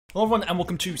Hello everyone and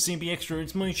welcome to CB Extra.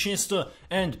 It's me, Chester,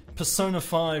 and Persona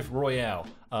 5 Royale.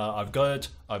 I've got it,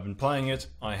 I've been playing it,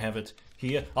 I have it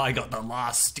here. I got the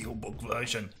last Steelbook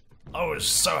version. I was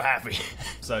so happy.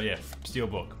 So yeah,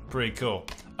 Steelbook, pretty cool.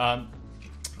 But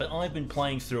I've been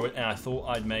playing through it and I thought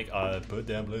I'd make a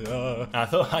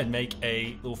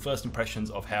little first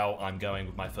impressions of how I'm going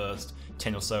with my first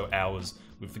 10 or so hours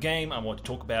with the game. I want to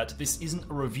talk about, this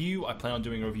isn't a review, I plan on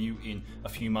doing a review in a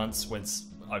few months once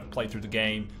I've played through the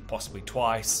game, possibly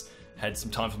twice, had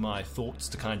some time for my thoughts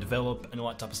to kind of develop and all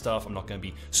that type of stuff. I'm not going to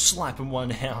be slapping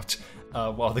one out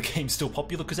while the game's still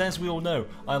popular, because as we all know,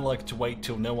 I like to wait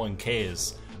till no one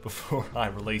cares before I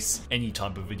release any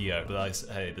type of video. But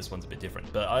hey, this one's a bit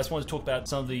different. But I just want to talk about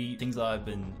some of the things that I've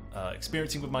been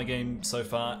experiencing with my game so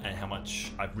far and how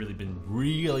much I've really been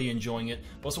enjoying it.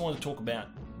 But also want to talk about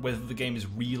whether the game is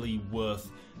really worth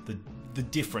the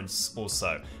difference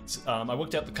also. I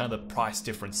worked out the kind of price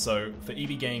difference. So for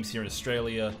EB Games here in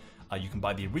Australia, you can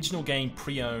buy the original game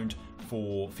pre-owned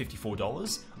for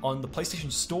 $54. On the PlayStation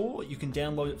Store, you can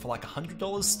download it for like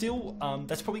 $100 still.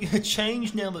 That's probably going to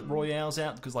change now that Royale's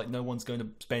out, because like no one's going to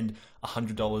spend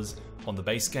 $100 on the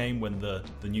base game when the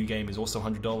new game is also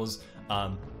 $100.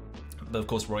 But of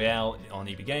course Royale on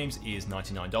EB Games is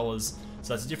 $99.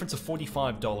 So that's a difference of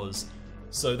 $45.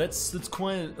 So that's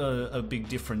quite a big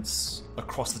difference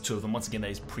across the two of them. Once again,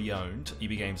 that is pre-owned.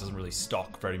 EB Games doesn't really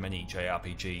stock very many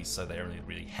JRPGs, so they only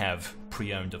really have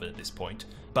pre-owned of it at this point.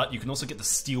 But you can also get the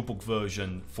Steelbook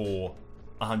version for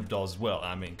 $100 as well.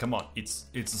 I mean, come on, it's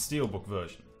the Steelbook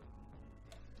version.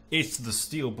 It's the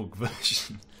Steelbook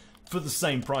version for the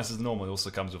same price as normal. It also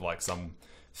comes with like some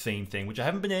theme thing, which I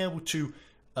haven't been able to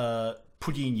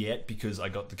put in yet because I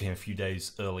got the game a few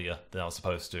days earlier than I was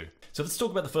supposed to. So let's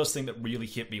talk about the first thing that really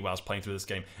hit me while I was playing through this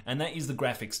game, and that is the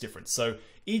graphics difference. So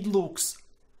it looks...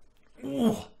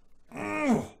 it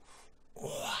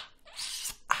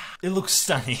looks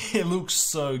stunning. It looks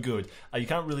so good. You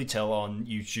can't really tell on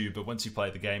YouTube, but once you play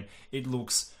the game, it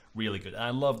looks really good. And I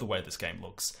love the way this game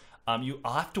looks. I'll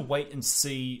have to wait and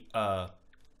see...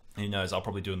 who knows, I'll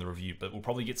probably do in the review, but we'll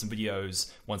probably get some videos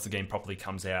once the game properly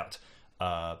comes out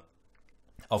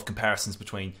of comparisons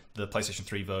between the PlayStation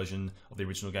 3 version of the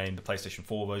original game, the PlayStation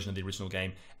 4 version of the original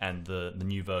game, and the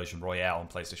new version, Royale, on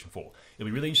PlayStation 4. It'll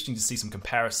be really interesting to see some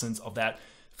comparisons of that.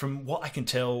 From what I can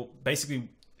tell, basically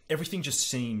everything just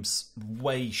seems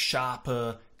way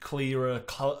sharper, clearer,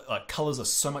 colors are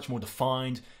so much more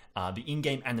defined. The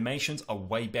in-game animations are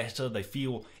way better. They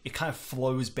feel, it kind of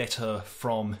flows better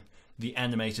from the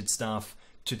animated stuff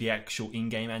to the actual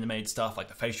in-game animated stuff, like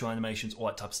the facial animations, all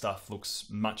that type of stuff looks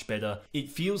much better. It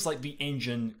feels like the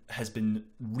engine has been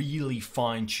really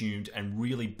fine-tuned and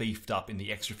really beefed up in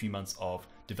the extra few months of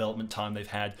development time they've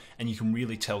had, and you can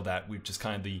really tell that with just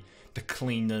kind of the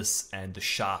cleanness and the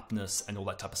sharpness and all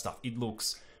that type of stuff. It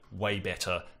looks way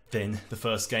better than the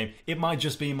first game. It might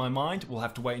just be in my mind. We'll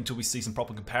have to wait until we see some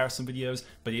proper comparison videos,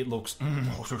 but it looks...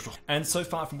 And so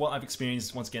far from what I've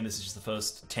experienced, once again, this is just the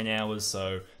first 10 hours,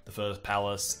 so the first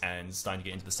palace and starting to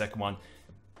get into the second one.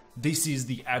 This is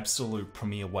the absolute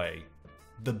premier way,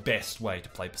 the best way to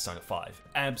play Persona 5.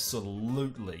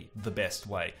 Absolutely the best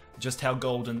way. Just how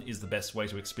Golden is the best way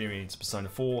to experience Persona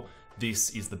 4, this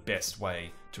is the best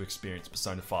way to experience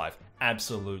Persona 5.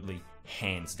 Absolutely,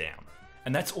 hands down.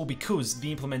 And that's all because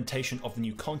the implementation of the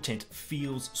new content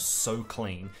feels so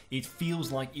clean. It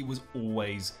feels like it was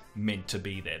always meant to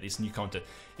be there, this new content.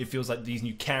 It feels like these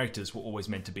new characters were always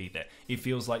meant to be there. It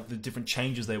feels like the different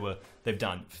changes they've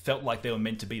done felt like they were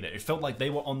meant to be there. It felt like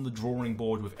they were on the drawing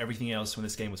board with everything else when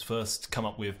this game was first come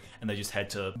up with, and they just had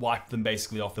to wipe them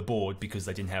basically off the board because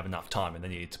they didn't have enough time and they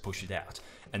needed to push it out.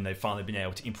 And they've finally been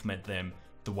able to implement them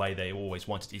the way they always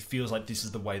wanted. It feels like this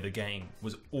is the way the game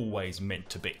was always meant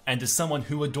to be. And as someone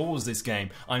who adores this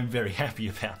game, I'm very happy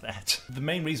about that. The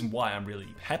main reason why I'm really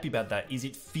happy about that is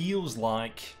it feels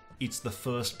like it's the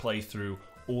first playthrough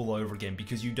all over again,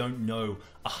 because you don't know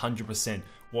 100%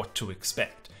 what to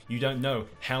expect. You don't know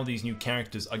how these new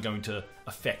characters are going to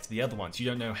affect the other ones. You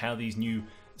don't know how these new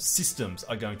systems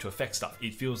are going to affect stuff.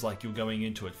 It feels like you're going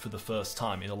into it for the first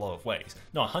time in a lot of ways.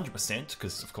 Not 100%,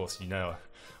 because of course you know,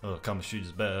 oh, Kama Shoot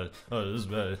is bad, oh, this is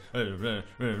bad,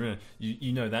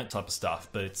 you know that type of stuff,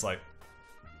 but it's like,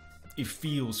 it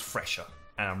feels fresher,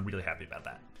 and I'm really happy about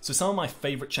that. So some of my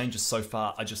favorite changes so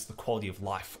far are just the quality of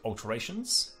life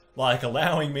alterations, like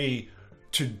allowing me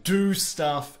to do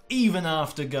stuff even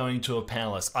after going to a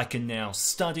palace. I can now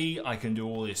study, I can do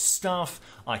all this stuff,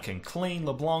 I can clean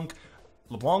LeBlanc,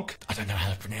 I don't know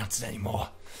how to pronounce it anymore.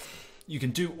 You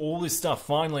can do all this stuff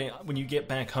finally when you get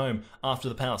back home after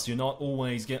the palace. You're not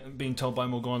always being told by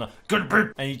Morgana, go to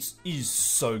bed! And it is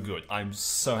so good. I'm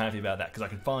so happy about that because I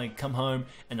can finally come home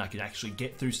and I can actually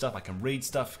get through stuff. I can read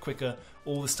stuff quicker,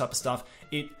 all this type of stuff.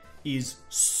 It is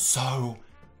so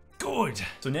good.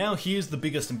 So now here's the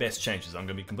biggest and best changes. I'm going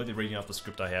to be completely reading off the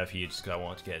script I have here just because I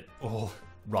want to get it all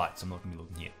right. So I'm not going to be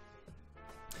looking here.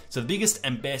 So the biggest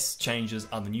and best changes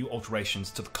are the new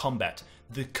alterations to the combat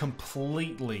that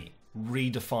completely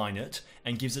redefine it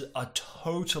and gives it a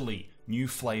totally new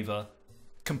flavor,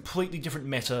 completely different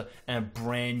meta, and a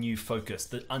brand new focus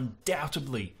that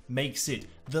undoubtedly makes it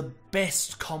the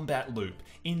best combat loop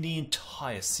in the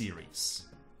entire series.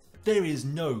 There is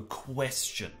no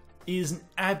question. It is an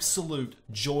absolute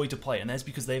joy to play, and that's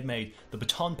because they've made the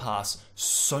baton pass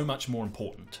so much more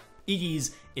important. It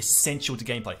is essential to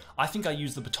gameplay. I think I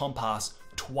used the baton pass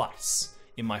twice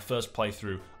in my first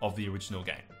playthrough of the original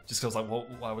game. Just because, like, well,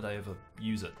 why would I ever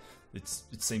use it?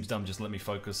 It seems dumb, just let me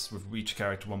focus with each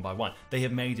character one by one. They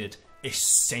have made it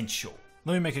essential.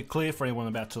 Let me make it clear for anyone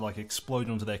about to like explode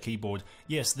onto their keyboard.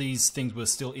 Yes, these things were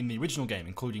still in the original game,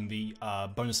 including the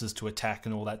bonuses to attack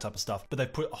and all that type of stuff, but they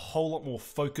put a whole lot more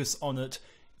focus on it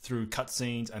through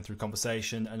cutscenes and through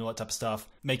conversation and all that type of stuff,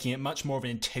 making it much more of an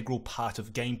integral part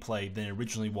of gameplay than it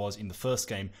originally was in the first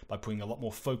game by putting a lot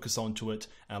more focus onto it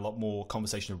and a lot more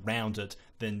conversation around it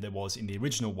than there was in the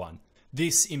original one.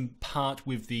 This, in part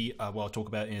with the, well, I'll talk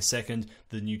about in a second,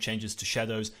 the new changes to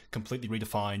Shadows completely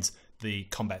redefines the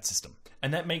combat system.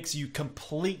 And that makes you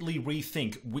completely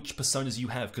rethink which personas you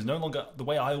have, because no longer, the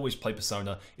way I always play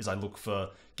Persona is I look for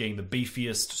getting the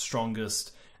beefiest,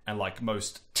 strongest, and like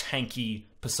most tanky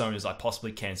personas I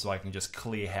possibly can so I can just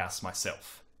clear house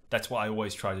myself. That's what I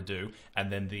always try to do,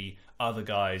 and then the other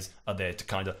guys are there to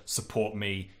kind of support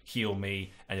me, heal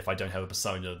me, and if I don't have a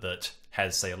persona that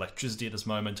has, say, electricity at this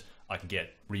moment, I can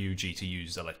get Ryuji to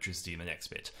use electricity in the next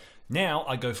bit. Now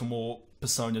I go for more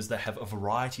personas that have a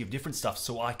variety of different stuff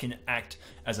so I can act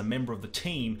as a member of the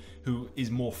team who is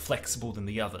more flexible than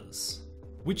the others,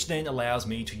 which then allows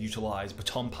me to utilize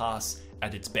Baton Pass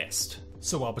at its best.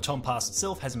 So while Baton Pass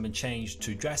itself hasn't been changed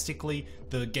too drastically,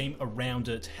 the game around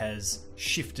it has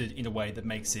shifted in a way that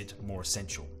makes it more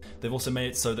essential. They've also made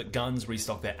it so that guns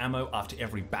restock their ammo after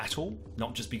every battle,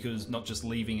 not just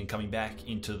leaving and coming back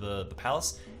into the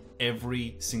palace.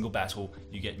 Every single battle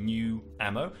you get new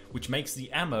ammo, which makes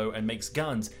the ammo and makes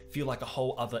guns feel like a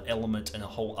whole other element and a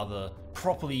whole other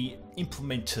properly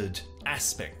implemented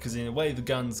aspect, because in a way the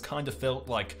guns kind of felt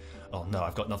like, oh no,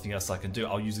 I've got nothing else I can do,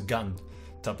 I'll use a gun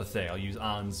type of thing, I'll use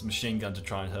Arn's machine gun to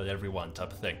try and hurt everyone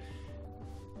type of thing.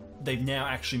 They've now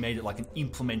actually made it like an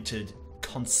implemented,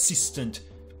 consistent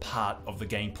part of the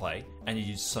gameplay, and it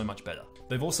is so much better.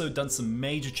 They've also done some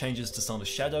major changes to some of the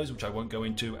shadows, which I won't go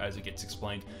into as it gets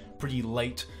explained pretty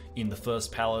late in the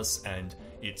first palace, and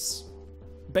it's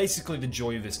basically the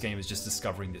joy of this game is just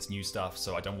discovering this new stuff,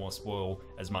 so I don't want to spoil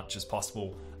as much as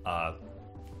possible.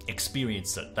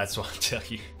 Experience it, that's what I tell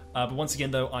you. But once again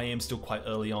though, I am still quite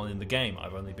early on in the game.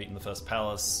 I've only beaten the first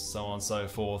palace, so on and so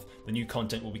forth. The new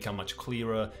content will become much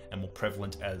clearer and more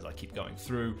prevalent as I keep going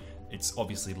through. It's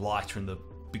obviously lighter in the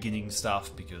beginning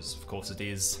stuff because of course it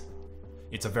is.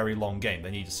 It's a very long game, they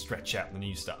need to stretch out the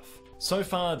new stuff. So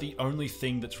far, the only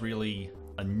thing that's really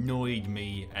annoyed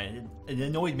me, and it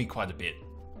annoyed me quite a bit,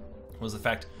 was the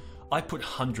fact I put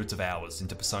hundreds of hours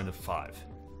into Persona 5.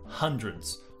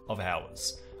 Hundreds of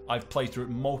hours. I've played through it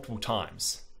multiple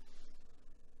times.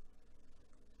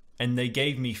 And they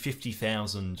gave me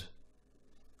 50,000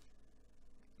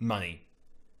 money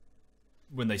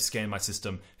when they scanned my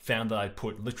system, found that I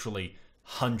put literally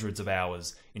hundreds of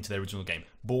hours into the original game,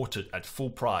 bought it at full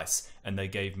price, and they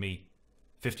gave me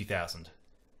 50,000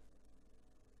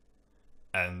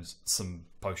 and some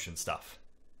potion stuff.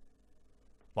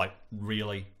 Like,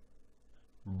 really?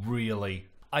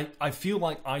 I feel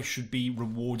like I should be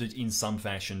rewarded in some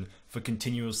fashion for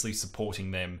continuously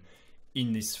supporting them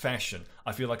in this fashion.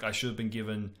 I feel like I should have been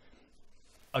given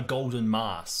a golden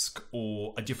mask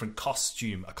or a different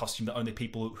costume, a costume that only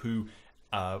people who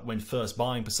when first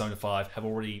buying Persona 5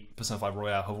 Persona 5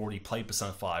 Royale have already played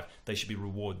Persona 5, they should be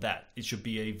rewarded that. It should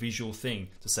be a visual thing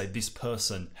to say this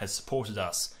person has supported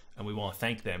us and we want to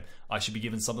thank them. I should be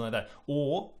given something like that.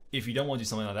 Or, if you don't want to do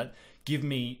something like that, give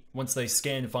me, once they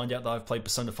scan and find out that I've played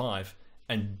Persona 5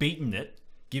 and beaten it,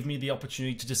 give me the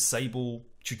opportunity to disable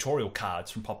tutorial cards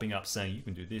from popping up saying you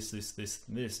can do this, this, this,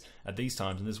 and this at these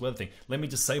times and this weather thing. Let me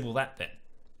disable that then.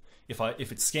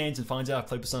 If it scans and finds out I've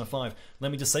played Persona 5,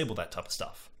 let me disable that type of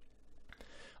stuff.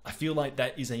 I feel like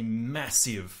that is a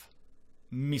massive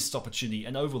missed opportunity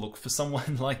and overlook for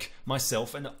someone like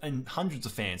myself and hundreds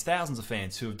of fans, thousands of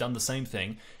fans who have done the same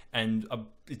thing and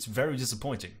it's very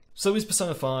disappointing. So is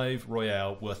Persona 5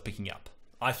 Royale worth picking up?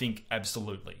 I think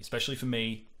absolutely, especially for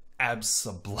me,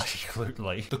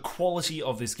 absolutely. The quality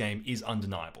of this game is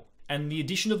undeniable. And the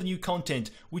addition of the new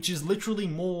content, which is literally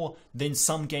more than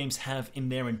some games have in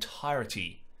their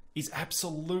entirety, is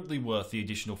absolutely worth the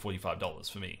additional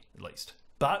 $45 for me, at least.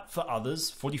 But for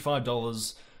others,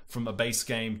 $45 from a base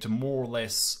game to more or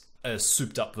less a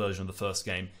souped up version of the first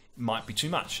game might be too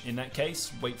much. In that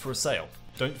case, wait for a sale.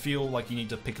 Don't feel like you need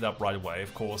to pick it up right away.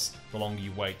 Of course, the longer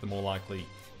you wait, the more likely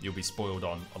you'll be spoiled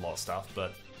on a lot of stuff,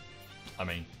 but I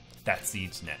mean, that's the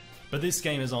internet. But this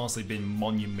game has honestly been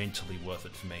monumentally worth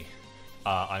it for me.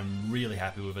 I'm really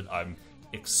happy with it. I'm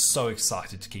so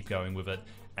excited to keep going with it,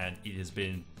 and it has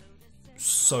been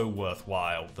so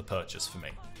worthwhile, the purchase for me.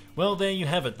 Well, there you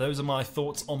have it. Those are my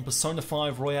thoughts on Persona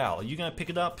 5 Royale. Are you going to pick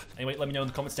it up? Anyway, let me know in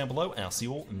the comments down below, and I'll see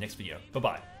you all in the next video.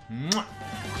 Bye-bye.